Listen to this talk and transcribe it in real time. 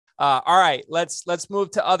All right, let's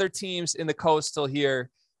move to other teams in the Coastal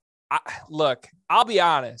here. Look, I'll be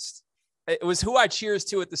honest. It was who I cheers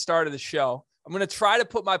to at the start of the show. I'm going to try to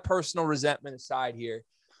put my personal resentment aside here.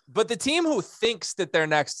 But the team who thinks that they're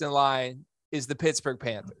next in line is the Pittsburgh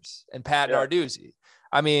Panthers and Pat Narduzzi.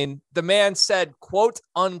 I mean, the man said, quote,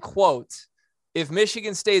 unquote, if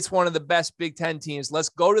Michigan State's one of the best Big Ten teams, let's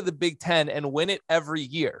go to the Big Ten and win it every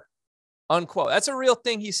year, unquote. That's a real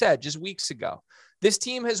thing he said just weeks ago. This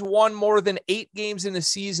team has won more than 8 games in a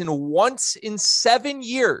season once in 7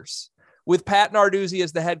 years with Pat Narduzzi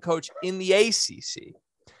as the head coach in the ACC.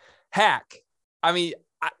 Hack. I mean,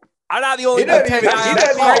 I'm not the only. He doesn't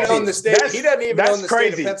even own the state. He doesn't even own the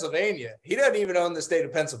state of Pennsylvania. He doesn't even own the state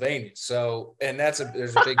of Pennsylvania. So, and there's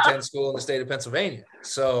a Big Ten school in the state of Pennsylvania.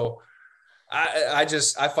 So, I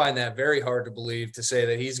find that very hard to believe, to say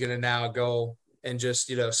that he's going to now go and just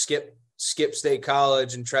skip State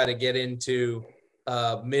College and try to get into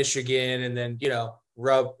Michigan and then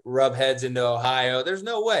rub heads into Ohio. There's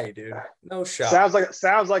no way, dude. No shot.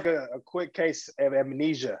 Sounds like a quick case of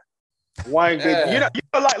amnesia. One good,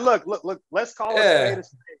 look. Let's call it a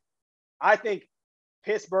state. I think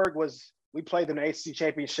Pittsburgh we played them in the ACC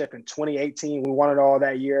championship in 2018. We won it all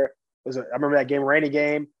that year. I remember that game, rainy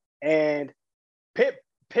game, and Pitt,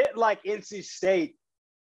 like NC State,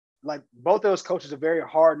 like both of those coaches are very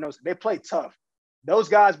hard-nosed. They play tough. Those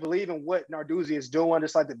guys believe in what Narduzzi is doing,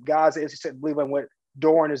 just like the guys at NC State believe in what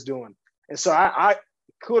Doran is doing. And so I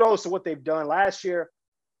kudos to what they've done last year.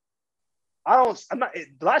 Last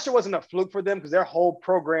year wasn't a fluke for them because their whole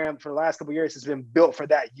program for the last couple of years has been built for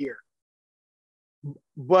that year.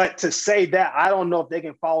 But to say that, I don't know if they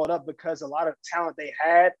can follow it up, because a lot of talent they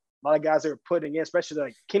had, a lot of guys they were putting in, especially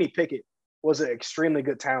like Kenny Pickett, was an extremely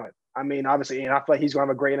good talent. I mean, obviously, and I feel like he's going to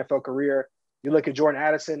have a great NFL career. You look at Jordan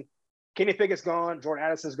Addison, Kenny Pickett's gone, Jordan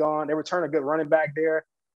Addison's gone. They returned a good running back there.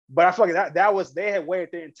 But I feel like they had waited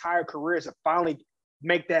their entire careers to finally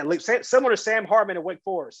make that leap. Similar to Sam Hartman at Wake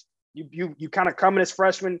Forest. You kind of come in as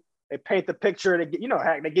freshmen, they paint the picture, they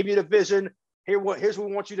give you the vision. Here's what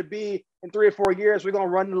we want you to be in 3 or 4 years. We're gonna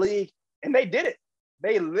run the league, and they did it.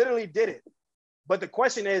 They literally did it. But the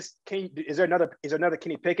question is, is there another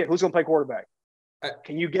Kenny Pickett? Who's gonna play quarterback?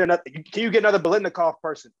 Can you get another Biletnikoff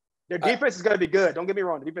person? Their defense is gonna be good. Don't get me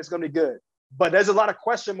wrong, the defense is gonna be good. But there's a lot of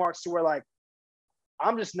question marks to where, like,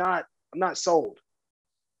 I'm not sold.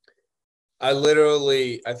 I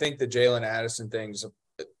think the Jalen Addison thing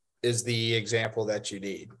is the example that you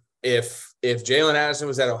need. If Jalen Addison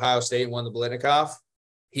was at Ohio State and won the Biletnikoff,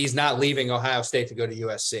 he's not leaving Ohio State to go to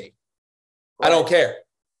USC. Right. I don't care.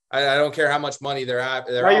 I don't care how much money they're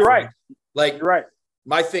no, you're right. Like, you're right.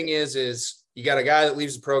 My thing is you got a guy that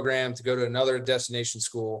leaves the program to go to another destination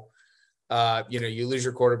school. You lose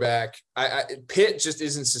your quarterback. Pitt just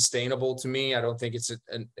isn't sustainable to me. I don't think it's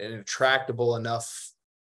an attractable enough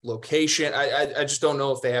location. I just don't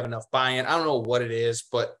know if they have enough buy-in. I don't know what it is,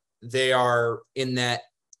 but they are in that,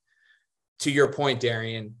 to your point,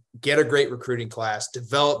 Darien, get a great recruiting class,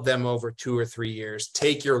 develop them over 2 or 3 years,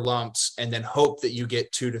 take your lumps, and then hope that you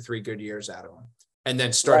get 2 to 3 good years out of them, and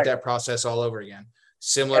then start that process all over again.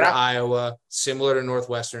 Similar to Iowa, similar to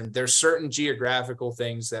Northwestern. There's certain geographical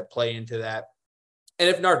things that play into that. And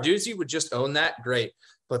if Narduzzi would just own that, great.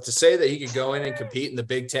 But to say that he could go in and compete in the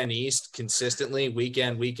Big Ten East consistently, week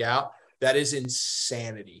in, week out, that is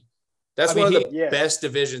insanity. That's one of the best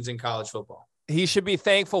divisions in college football. He should be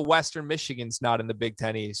thankful Western Michigan's not in the Big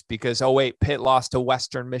Ten East, because, Pitt lost to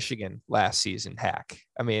Western Michigan last season, Hack.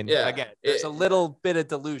 I mean, again, there's a little bit of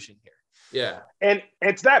delusion here. Yeah. And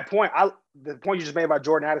to that point, the point you just made about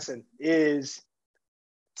Jordan Addison is,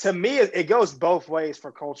 to me, it goes both ways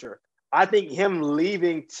for culture. I think him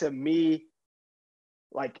leaving, to me,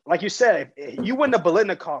 like you said, if you win the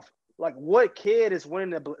Biletnikoff, like, what kid is winning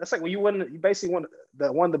the? That's like when you basically won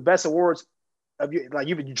one of the best awards of you. Like,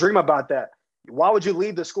 you dream about that. Why would you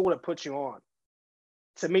leave the school that put you on?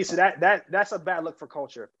 To me, so that's a bad look for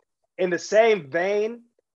culture. In the same vein,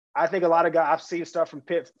 I think a lot of guys, I've seen stuff from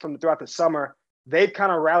Pitt from throughout the summer. They've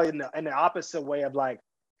kind of rallied in the opposite way of like,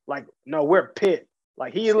 no, we're Pitt.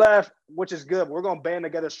 Like, he left, which is good. We're gonna band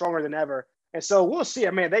together stronger than ever. And so we'll see.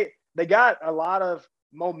 I mean, they got a lot of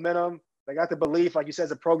momentum. They got the belief, like you said,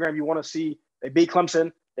 as a program you want to see. They beat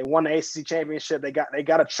Clemson. They won the ACC championship. They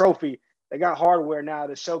got a trophy. They got hardware now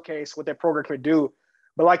to showcase what their program can do.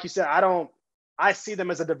 But like you said, I see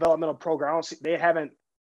them as a developmental program. They haven't,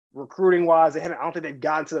 recruiting wise, I don't think they've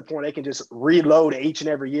gotten to the point they can just reload each and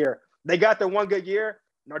every year. They got their one good year.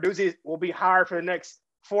 Narduzzi will be hired for the next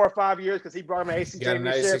 4 or 5 years because he brought him an ACC championship.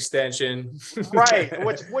 Got a nice extension. Right,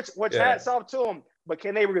 which hats off to him. But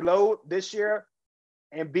can they reload this year?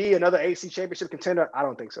 and be another AC championship contender? I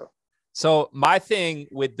don't think so. So my thing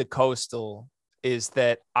with the Coastal is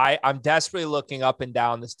that I'm desperately looking up and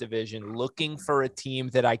down this division, looking for a team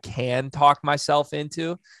that I can talk myself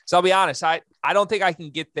into. So I'll be honest, I don't think I can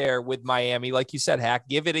get there with Miami. Like you said, Hack,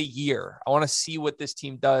 give it a year. I want to see what this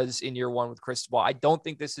team does in year one with Cristobal. I don't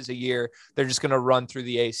think this is a year they're just going to run through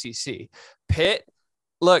the ACC. Pitt,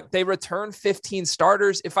 look, they returned 15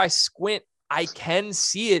 starters. If I squint, I can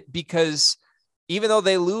see it because even though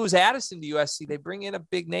they lose Addison to USC, they bring in a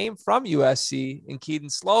big name from USC in Keaton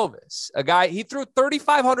Slovis, a guy, he threw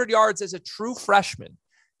 3,500 yards as a true freshman,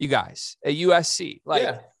 you guys, at USC. Like,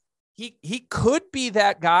 yeah. He could be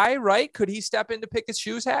that guy, right? Could he step in to pick his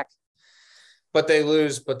shoes, Hack? But they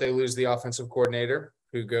lose the offensive coordinator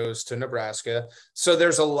who goes to Nebraska. So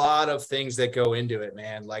there's a lot of things that go into it,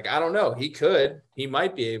 man. Like, I don't know. He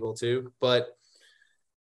might be able to, but